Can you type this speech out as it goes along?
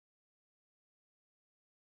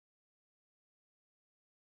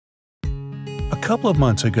A couple of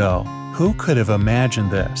months ago, who could have imagined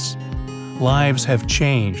this? Lives have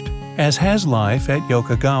changed, as has life at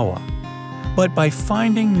Yokogawa. But by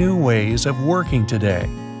finding new ways of working today,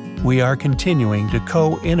 we are continuing to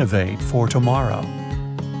co-innovate for tomorrow.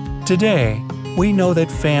 Today, we know that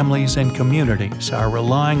families and communities are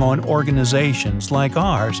relying on organizations like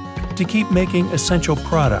ours to keep making essential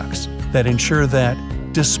products that ensure that,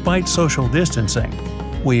 despite social distancing,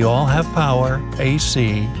 we all have power,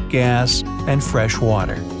 AC, gas, and fresh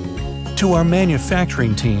water. To our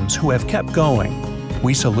manufacturing teams who have kept going,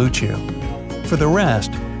 we salute you. For the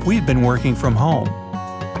rest, we've been working from home.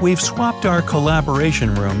 We've swapped our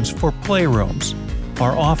collaboration rooms for playrooms,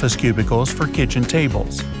 our office cubicles for kitchen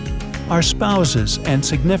tables. Our spouses and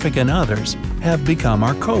significant others have become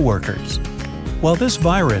our co-workers. While this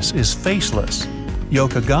virus is faceless,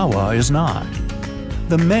 Yokogawa is not.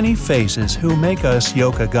 The many faces who make us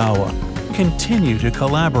Yokogawa continue to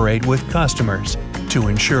collaborate with customers to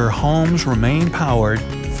ensure homes remain powered,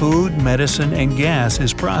 food, medicine, and gas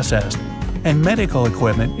is processed, and medical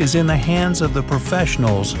equipment is in the hands of the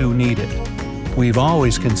professionals who need it. We've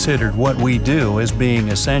always considered what we do as being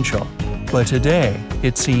essential, but today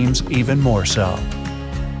it seems even more so.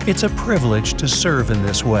 It's a privilege to serve in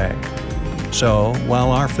this way. So,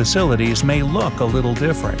 while our facilities may look a little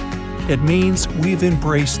different, it means we've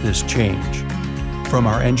embraced this change. From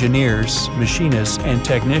our engineers, machinists, and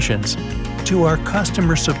technicians, to our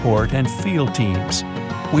customer support and field teams,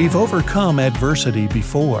 we've overcome adversity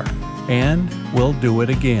before, and we'll do it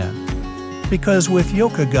again. Because with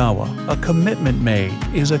Yokogawa, a commitment made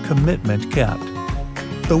is a commitment kept.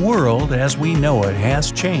 The world as we know it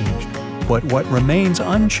has changed, but what remains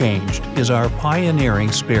unchanged is our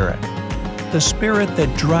pioneering spirit. The spirit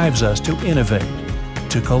that drives us to innovate,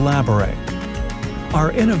 to collaborate.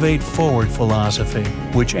 Our Innovate Forward philosophy,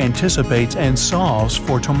 which anticipates and solves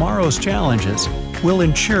for tomorrow's challenges, will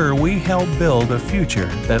ensure we help build a future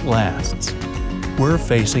that lasts. We're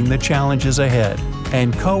facing the challenges ahead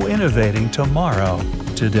and co-innovating tomorrow,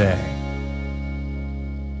 today.